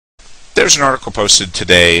There's an article posted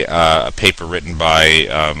today, a paper written by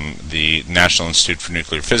the National Institute for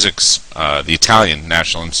Nuclear Physics, the Italian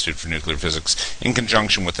National Institute for Nuclear Physics, in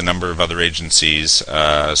conjunction with a number of other agencies,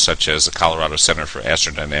 such as the Colorado Center for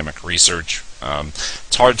Astrodynamic Research.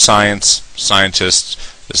 It's hard science, scientists.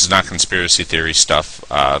 This is not conspiracy theory stuff.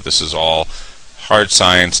 This is all hard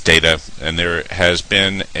science data, and there has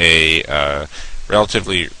been a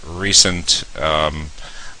relatively recent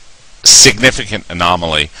significant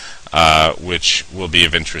anomaly which will be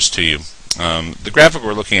of interest to you. The graphic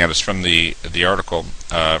we're looking at is from the article,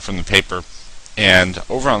 from the paper, and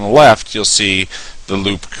over on the left you'll see the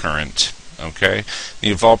loop current. Okay,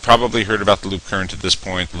 you've all probably heard about the loop current at this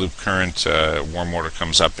point. The loop current, warm water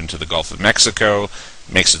comes up into the Gulf of Mexico,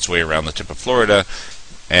 makes its way around the tip of Florida,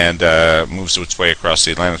 and moves its way across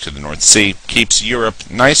the Atlantic to the North Sea, keeps Europe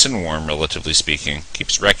nice and warm, relatively speaking,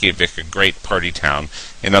 keeps Reykjavik a great party town.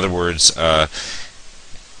 In other words,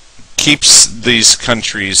 keeps these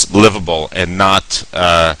countries livable and not,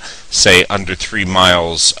 say, under 3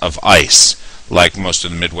 miles of ice, like most of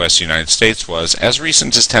the Midwest United States was, as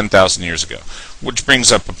recent as 10,000 years ago. Which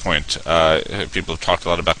brings up a point. People have talked a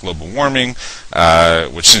lot about global warming,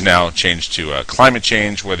 which is now changed to climate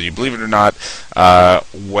change, whether you believe it or not.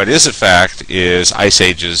 What is a fact is ice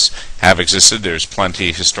ages have existed. There's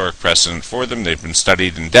plenty historic precedent for them. They've been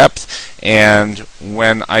studied in depth. And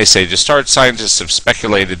when ice ages start, scientists have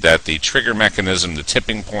speculated that the trigger mechanism, the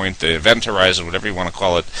tipping point, the event horizon, whatever you want to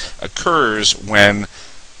call it, occurs when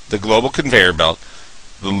the global conveyor belt,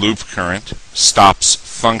 the loop current, stops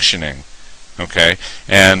functioning. Okay,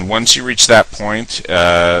 and once you reach that point,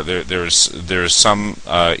 there's some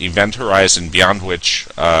event horizon beyond which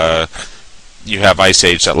you have ice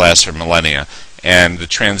age that lasts for millennia, and the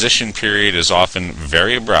transition period is often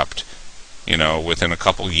very abrupt. You know, within a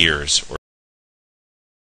couple years.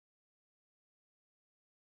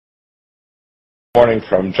 Morning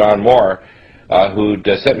from John Moore, who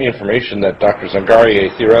sent me information that Dr.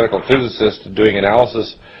 Zangari, a theoretical physicist doing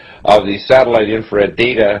analysis of the satellite infrared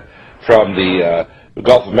data from the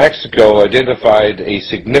Gulf of Mexico, identified a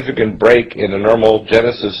significant break in the normal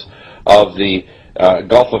genesis of the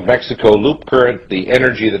Gulf of Mexico loop current, the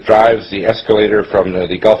energy that drives the escalator from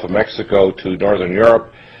the Gulf of Mexico to northern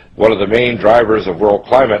Europe, one of the main drivers of world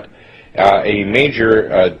climate. A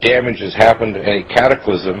major damage has happened, a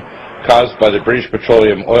cataclysm caused by the British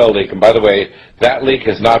Petroleum oil leak. And by the way, that leak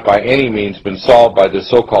has not by any means been solved by the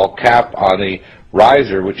so-called cap on the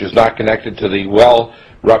riser, which is not connected to the well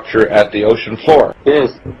rupture at the ocean floor.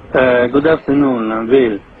 Yes, good afternoon,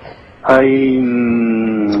 Bill.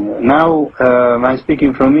 I'm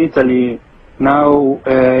speaking from Italy. Now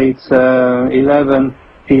it's 11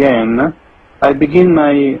 p.m. I begin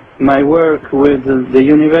my work with the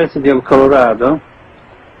University of Colorado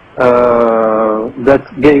that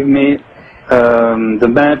gave me the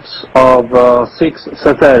maps of 6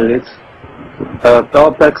 satellites,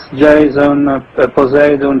 Topex, Jason,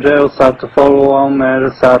 Poseidon, Geosat, Follow-On,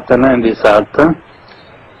 Mersat, and Envisat.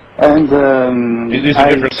 And these are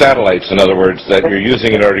different satellites, in other words, that you're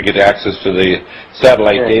using in order to get access to the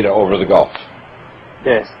satellite data over the Gulf.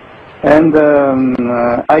 Yes. And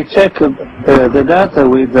I check the data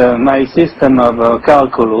with my system of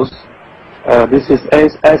calculus. This is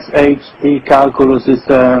SHT calculus. It's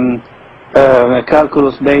a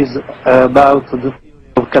calculus based about the theory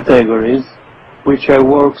of categories, which I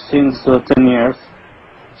work since 10 years.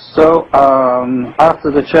 So after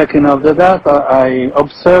the checking of the data, I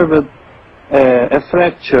observed a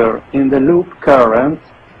fracture in the loop current,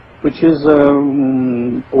 which is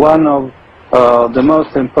one of the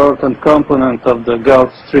most important component of the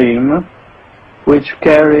Gulf Stream, which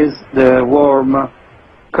carries the warm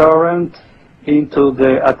current into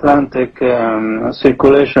the Atlantic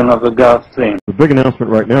circulation of the Gulf Stream. The big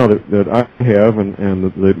announcement right now that I have and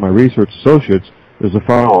my research associates is the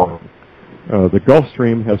following. The Gulf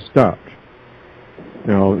Stream has stopped.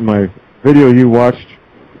 Now, in my video you watched,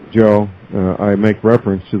 Joe, I make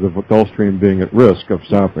reference to the Gulf Stream being at risk of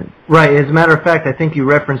stopping. Right. As a matter of fact, I think you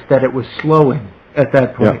referenced that it was slowing at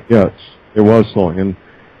that point. Yeah, yes, it was slowing.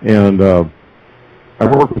 And I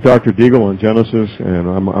work with Dr. Deagle on Genesis, and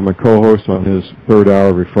I'm a co-host on his third hour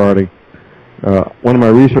every Friday. One of my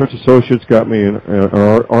research associates got me an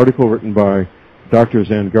article written by Dr.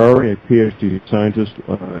 Zangari, a PhD scientist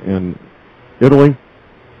in Italy,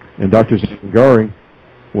 and Dr. Zangari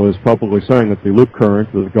was publicly saying that the loop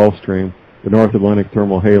current of the Gulf Stream, the North Atlantic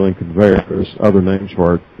Thermal Hailing Conveyor, there's other names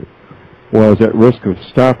for it, was at risk of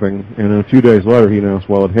stopping, and a few days later he announced,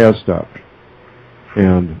 well, it has stopped.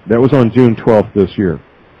 And that was on June 12th this year.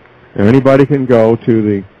 And anybody can go to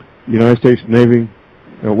the United States Navy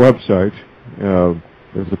website.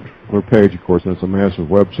 There's a their page, of course, and it's a massive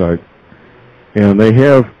website. And they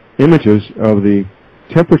have images of the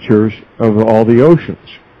temperatures of all the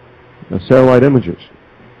oceans, satellite images.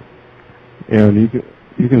 And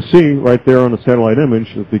you can see right there on the satellite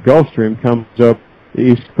image that the Gulf Stream comes up the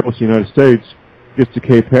east coast of the United States, gets to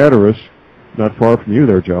Cape Hatteras, not far from you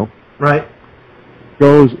there, Joe. Right.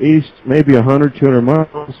 Goes east maybe 100, 200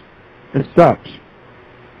 miles, and stops.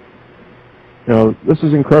 Now, this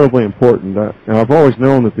is incredibly important. Now, I've always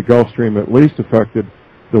known that the Gulf Stream at least affected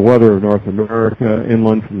the weather of North America,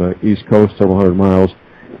 inland from the east coast, several hundred miles,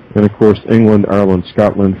 and of course England, Ireland,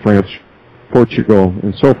 Scotland, France, Portugal,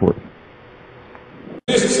 and so forth.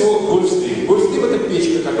 Прежде всего, Гольфстрим. Гольфстрим — это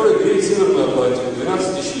печка, которая греет Северную Атлантику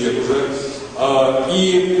 12 тысяч лет уже,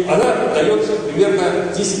 и она дает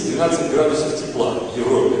примерно 10-12 градусов тепла в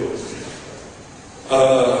Европе.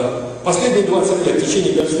 Последние 20 лет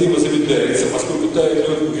течение Гольфстрима замедляется, поскольку тает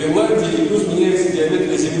лед в Гренландии, и плюс меняется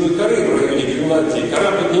диаметр земной коры в районе Гренландии.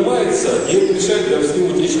 Кора поднимается, и это мешает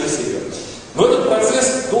Гольфстриму течь на север. Но этот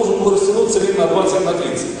процесс должен был растянуться лет на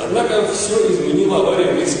 20-30. Однако все изменила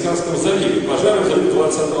авария в Мексиканском заливе. Пожар взрыв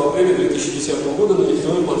 20 апреля 2010 года на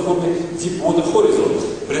нефтяной платформе Deepwater Horizon,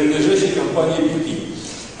 принадлежащей компании BP.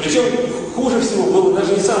 Причем хуже всего было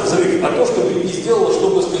даже не сам взрыв, а то, что BP сделало,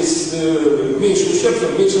 чтобы, сказать, меньше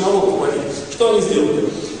ущерба, меньше налогов платить. Что они сделали?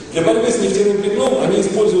 Для борьбы с нефтяным пятном они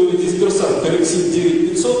использовали дисперсант пероксид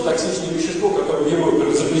 9500, токсичное вещество, которое в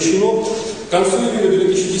Европе запрещено. К концу июля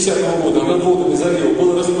 2010 года над водами залива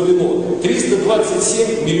было распылено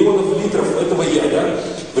 327 миллионов литров этого яда.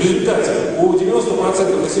 В результате у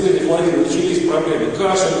 90% населения Флориды начались проблемы: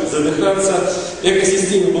 кашель, задыхаться,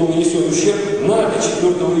 экосистеме был нанесен ущерб. НАКО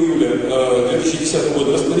 4 июля 2010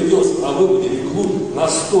 года распорядился о выводе вглубь на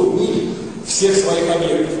 100 миль всех своих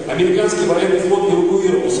объектов. Американский военный флот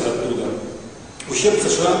эвакуировался оттуда. Ущерб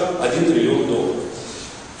США $1 триллион.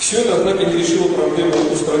 Все это, однако, не решило проблему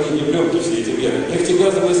устранения пленки всей эти меры.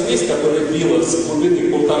 Нефтегазовая смесь, которая била с глубины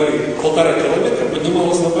полтора километра,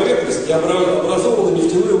 поднималась на поверхность и образовывала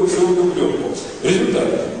нефтяную высевую пленку. Результат: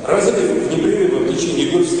 разрыв в непрерывном течении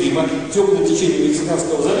Гольфстрима, теплое течение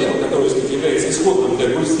Мексиканского залива, которое, является исходным для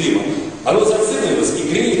Гольфстрима, оно зациклилось и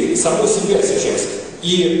греет само себя сейчас.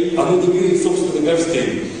 И оно не греет собственный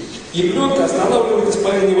Гольфстрим. И пленка останавливает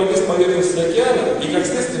испарение воды с поверхности океана и, как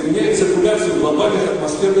следствие, меняет циркуляцию глобальных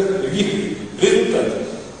атмосферных вихрей. Результат: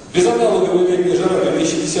 безаналоговая летняя жара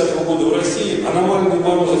 2010 года в России, аномальные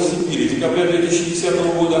морозы в Сибири декабря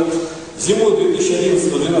 2010 года, зимой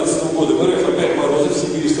 2011-2012 года в РФ опять морозы в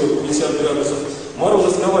Сибири 40-50 градусов,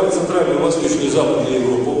 морозы сковали Центральную, Восточную и Западную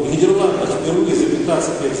Европу, в Нидерландах впервые за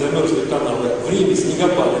 15 лет замерзли каналы, в Риме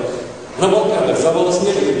снегопады. На Балканах завалы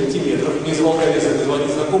снега до 5 метров. Мне из Волгореза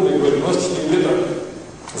звонит знакомый и говорит: у нас 4 метра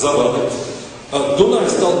завалы. Дунай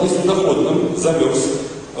стал несудоходным, замерз.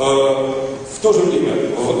 В то же время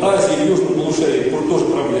в Азии и в Южном полушарии тоже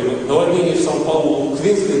проблемы. Наводнение в Сан-Паулу,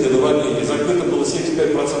 Квинсленде наводнение. Закрыто было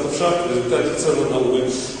 75% шахт, в результате цены на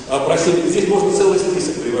уголь просели. Здесь можно целый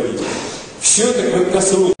список приводить. Все это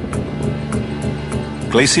краткосрочно.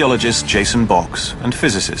 Glaciologist Jason Boggs and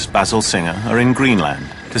physicist Basil Singer are in Greenland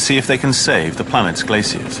to see if they can save the planet's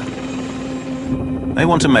glaciers. They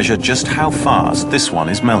want to measure just how fast this one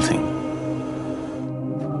is melting.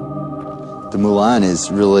 The Moulin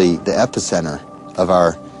is really the epicenter of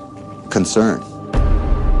our concern,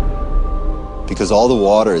 because all the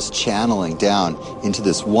water is channeling down into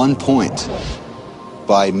this one point.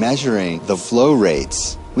 By measuring the flow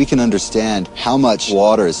rates, we can understand how much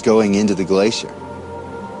water is going into the glacier.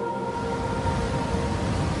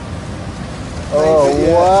 Oh,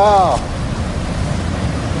 wow.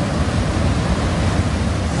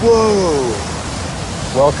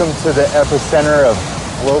 Whoa. Welcome to the epicenter of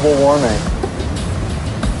global warming.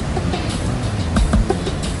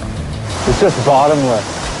 It's just bottomless.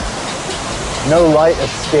 No light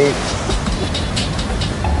escape.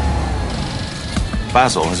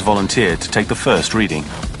 Basil has volunteered to take the first reading.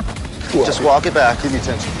 Just walk it back. Give me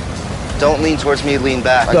attention. Don't lean towards me, lean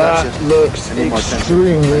back. I got you. That looks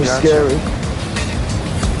extremely scary.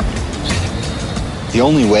 The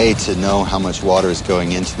only way to know how much water is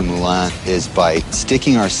going into the Moulin is by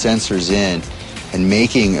sticking our sensors in and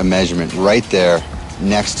making a measurement right there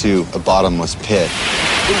next to a bottomless pit.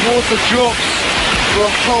 The water drops for a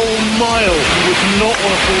whole mile. You would not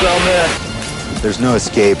want to fall down there. There's no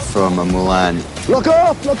escape from a Moulin. Look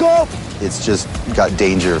up! Look up! It's just got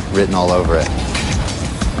danger written all over it.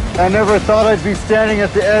 I never thought I'd be standing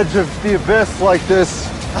at the edge of the abyss like this.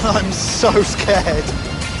 I'm so scared.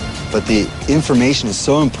 But the information is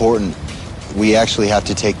so important, we actually have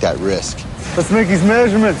to take that risk. Let's make these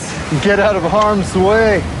measurements and get out of harm's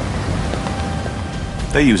way.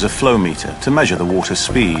 They use a flow meter to measure the water's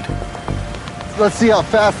speed. Let's see how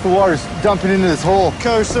fast the water's dumping into this hole.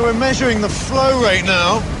 Coach, so we're measuring the flow rate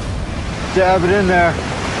now. Dab it in there.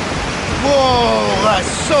 Whoa,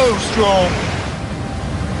 that's so strong.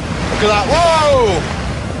 Look at that, whoa!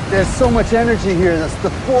 There's so much energy here. That's the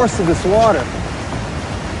force of this water.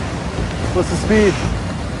 What's the speed?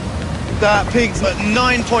 That peaked at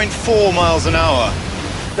 9.4 miles an hour.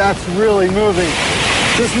 That's really moving.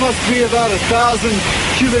 This must be about 1,000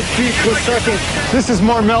 cubic feet per second. This is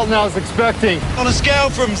more melt than I was expecting. On a scale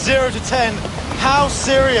from 0 to 10, how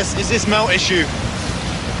serious is this melt issue?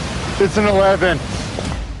 It's an 11.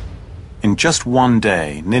 In just one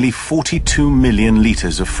day, nearly 42 million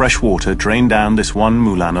litres of fresh water drained down this one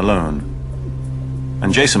moulin alone.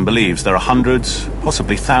 And Jason believes there are hundreds,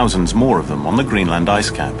 possibly thousands more of them on the Greenland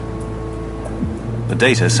ice cap. The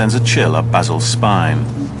data sends a chill up Basil's spine,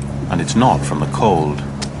 and it's not from the cold.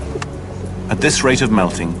 At this rate of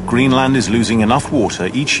melting, Greenland is losing enough water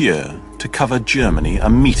each year to cover Germany a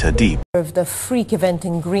metre deep. The freak event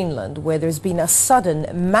in Greenland, where there's been a sudden,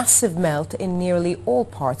 massive melt in nearly all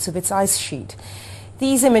parts of its ice sheet.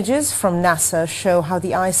 These images from NASA show how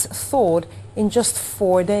the ice thawed in just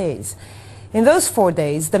 4 days. In those 4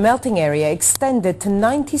 days, the melting area extended to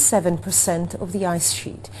 97% of the ice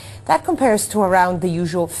sheet. That compares to around the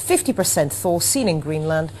usual 50% thaw seen in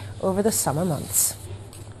Greenland over the summer months.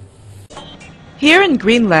 Here in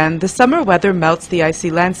Greenland, the summer weather melts the icy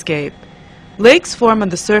landscape. Lakes form on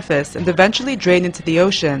the surface and eventually drain into the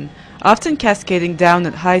ocean, often cascading down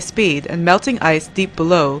at high speed and melting ice deep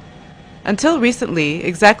below. Until recently,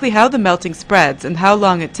 exactly how the melting spreads and how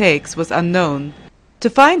long it takes was unknown. To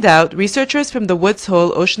find out, researchers from the Woods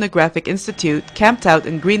Hole Oceanographic Institute camped out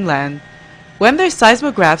in Greenland. When their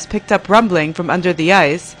seismographs picked up rumbling from under the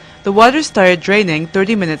ice, the water started draining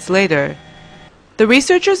 30 minutes later. The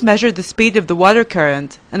researchers measured the speed of the water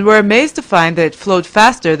current and were amazed to find that it flowed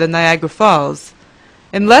faster than Niagara Falls.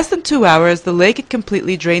 In less than 2 hours, the lake had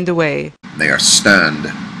completely drained away. They are stunned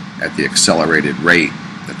at the accelerated rate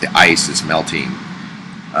that the ice is melting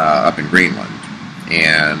up in Greenland.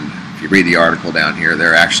 And if you read the article down here,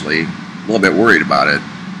 they're actually a little bit worried about it.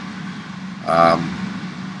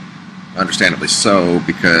 Understandably so,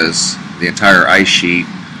 because the entire ice sheet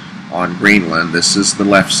on Greenland, this is the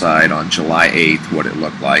left side on July 8th, what it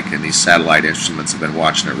looked like, and these satellite instruments have been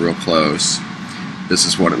watching it real close. This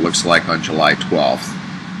is what it looks like on July 12th.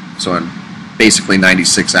 So in basically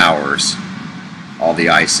 96 hours, all the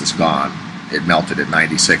ice is gone. It melted in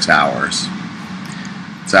 96 hours.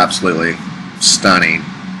 It's absolutely stunning.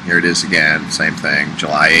 Here it is again, same thing,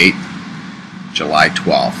 July 8th, July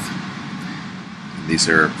 12th. And these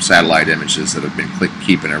are satellite images that have been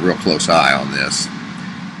keeping a real close eye on this.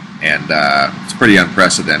 And it's pretty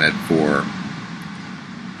unprecedented for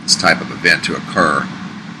this type of event to occur.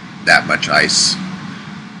 That much ice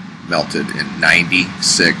melted in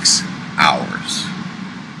 96 hours.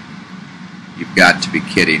 You've got to be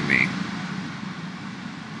kidding me.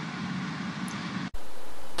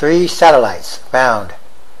 3 satellites found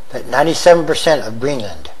that 97% of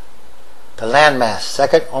Greenland, the landmass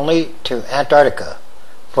second only to Antarctica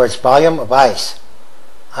for its volume of ice,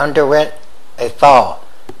 underwent a thaw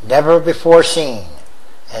never before seen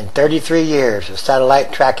in 33 years of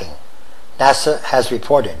satellite tracking, NASA has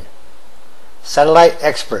reported. Satellite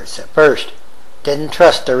experts at first didn't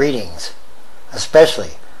trust the readings,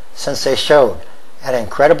 especially since they showed an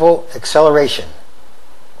incredible acceleration.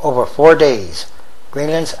 Over 4 days,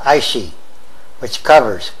 Greenland's ice sheet, which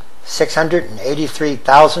covers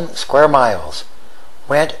 683,000 square miles,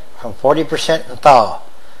 went from 40% in thaw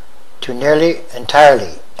to nearly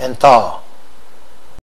entirely in thaw.